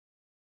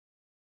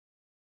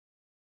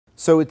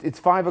So it's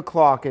 5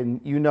 o'clock,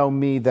 and you know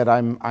me that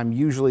I'm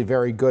usually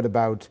very good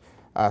about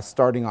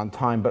starting on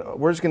time, but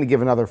we're just going to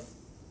give another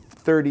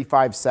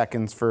 35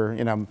 seconds for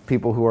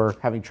people who are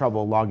having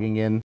trouble logging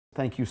in.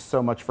 Thank you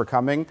so much for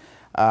coming.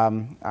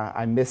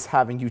 I miss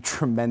having you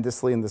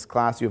tremendously in this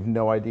class. You have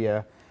no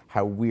idea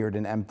how weird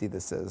and empty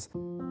this is.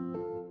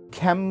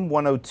 Chem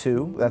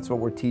 102, that's what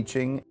we're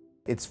teaching.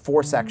 It's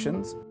 4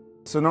 sections.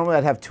 So normally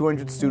I'd have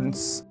 200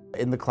 students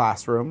in the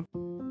classroom.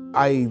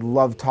 I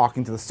love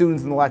talking to the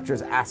students in the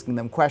lectures, asking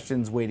them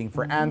questions, waiting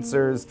for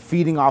answers,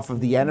 feeding off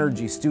of the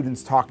energy,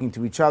 students talking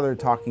to each other,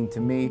 talking to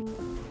me.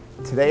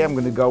 Today I'm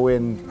going to go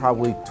in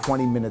probably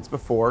 20 minutes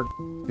before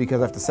because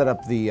I have to set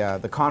up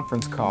the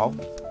conference call,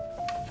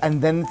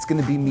 and then it's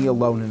going to be me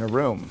alone in a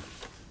room.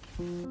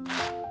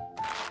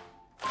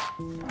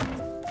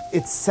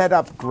 It's set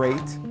up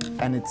great,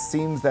 and it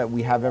seems that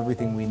we have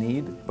everything we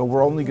need, but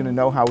we're only going to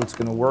know how it's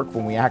going to work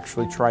when we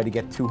actually try to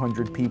get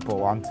 200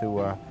 people onto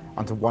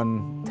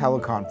one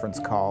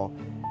teleconference call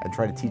and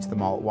try to teach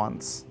them all at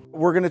once.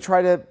 We're going to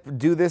try to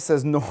do this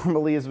as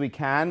normally as we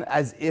can,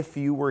 as if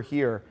you were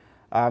here.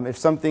 If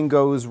something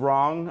goes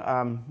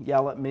wrong,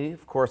 yell at me.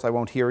 Of course, I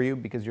won't hear you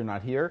because you're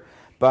not here,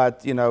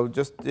 but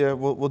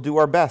we'll do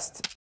our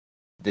best.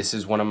 This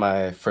is one of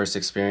my first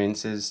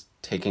experiences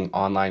taking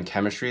online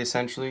chemistry,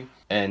 essentially.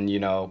 And,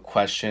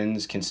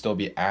 questions can still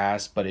be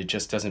asked, but it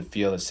just doesn't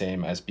feel the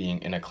same as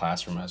being in a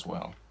classroom as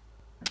well.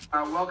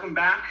 Welcome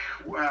back.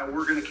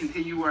 We're going to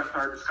continue with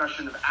our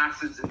discussion of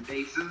acids and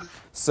bases.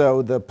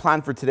 So the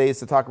plan for today is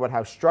to talk about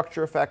how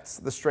structure affects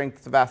the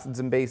strength of acids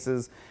and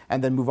bases,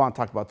 and then move on to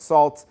talk about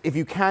salts. If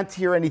you can't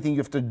hear anything, you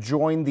have to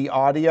join the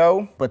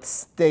audio, but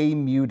stay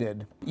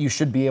muted. You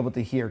should be able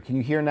to hear. Can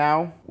you hear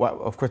now? Well,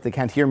 of course they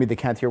can't hear me. They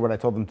can't hear what I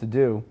told them to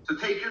do. So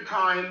take your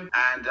time,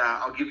 and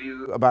I'll give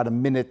you about a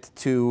minute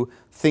to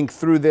think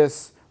through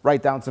this,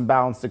 write down some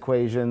balanced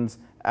equations,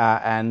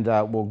 and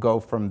we'll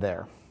go from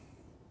there.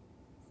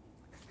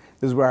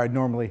 This is where I'd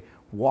normally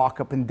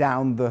walk up and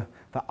down the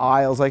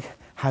aisles like,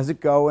 how's it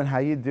going? How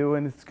you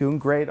doing? It's doing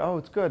great. Oh,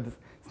 it's good.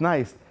 It's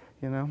nice,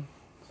 Yeah,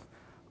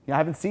 I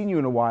haven't seen you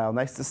in a while.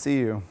 Nice to see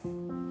you.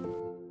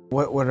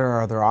 What are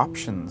our other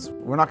options?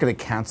 We're not going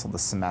to cancel the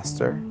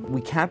semester.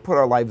 We can't put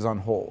our lives on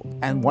hold.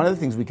 And one of the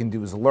things we can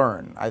do is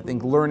learn. I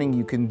think learning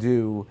you can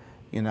do,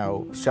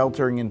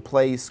 sheltering in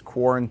place,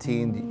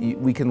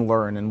 quarantine, we can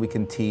learn and we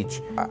can teach.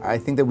 I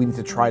think that we need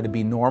to try to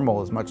be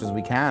normal as much as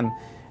we can.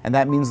 And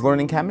that means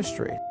learning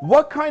chemistry.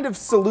 What kind of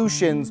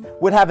solutions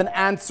would have an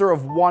answer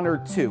of 1 or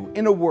 2?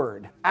 In a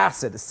word,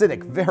 acid,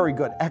 acidic, very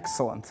good,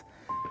 excellent.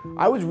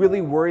 I was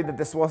really worried that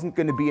this wasn't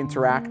going to be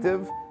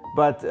interactive,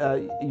 but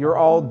you're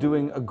all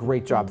doing a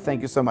great job.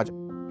 Thank you so much.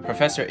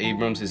 Professor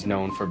Abrams is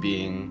known for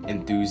being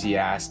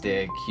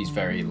enthusiastic, he's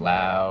very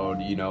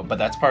loud, but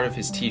that's part of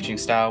his teaching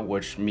style,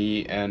 which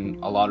me and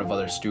a lot of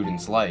other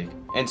students like.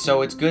 And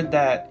so it's good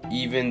that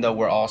even though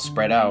we're all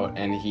spread out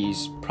and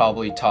he's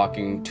probably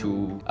talking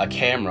to a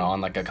camera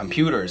on like a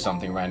computer or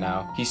something right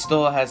now, he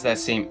still has that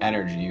same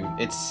energy.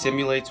 It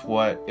simulates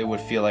what it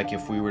would feel like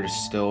if we were to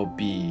still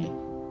be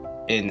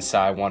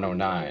inside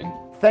 109.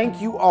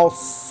 Thank you all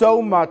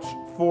so much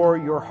for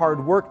your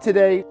hard work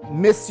today.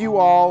 Miss you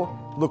all.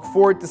 Look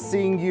forward to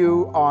seeing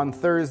you on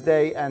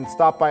Thursday, and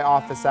stop by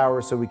office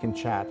hours so we can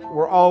chat.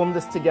 We're all in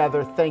this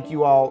together. Thank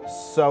you all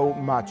so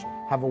much.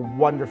 Have a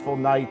wonderful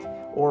night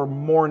or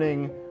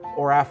morning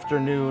or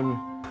afternoon.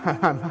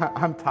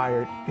 I'm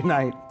tired. Good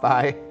night.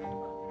 Bye.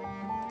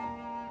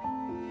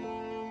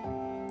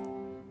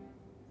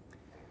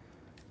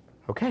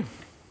 Okay.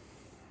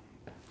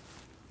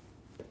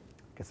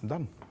 Guess I'm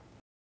done.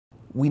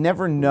 We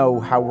never know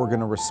how we're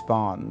going to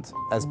respond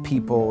as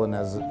people and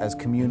as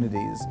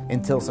communities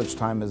until such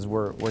time as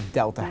we're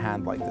dealt a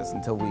hand like this,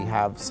 until we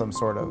have some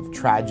sort of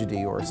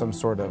tragedy or some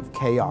sort of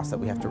chaos that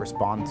we have to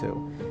respond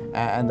to.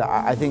 And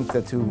I think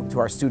that to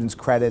our students'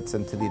 credits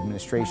and to the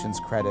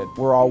administration's credit,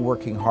 we're all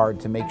working hard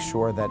to make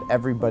sure that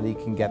everybody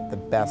can get the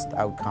best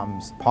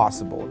outcomes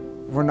possible.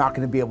 We're not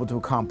going to be able to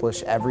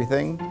accomplish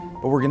everything,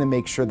 but we're going to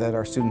make sure that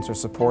our students are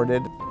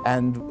supported,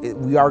 and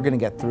we are going to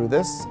get through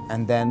this,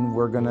 and then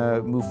we're going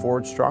to move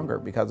forward stronger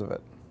because of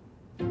it.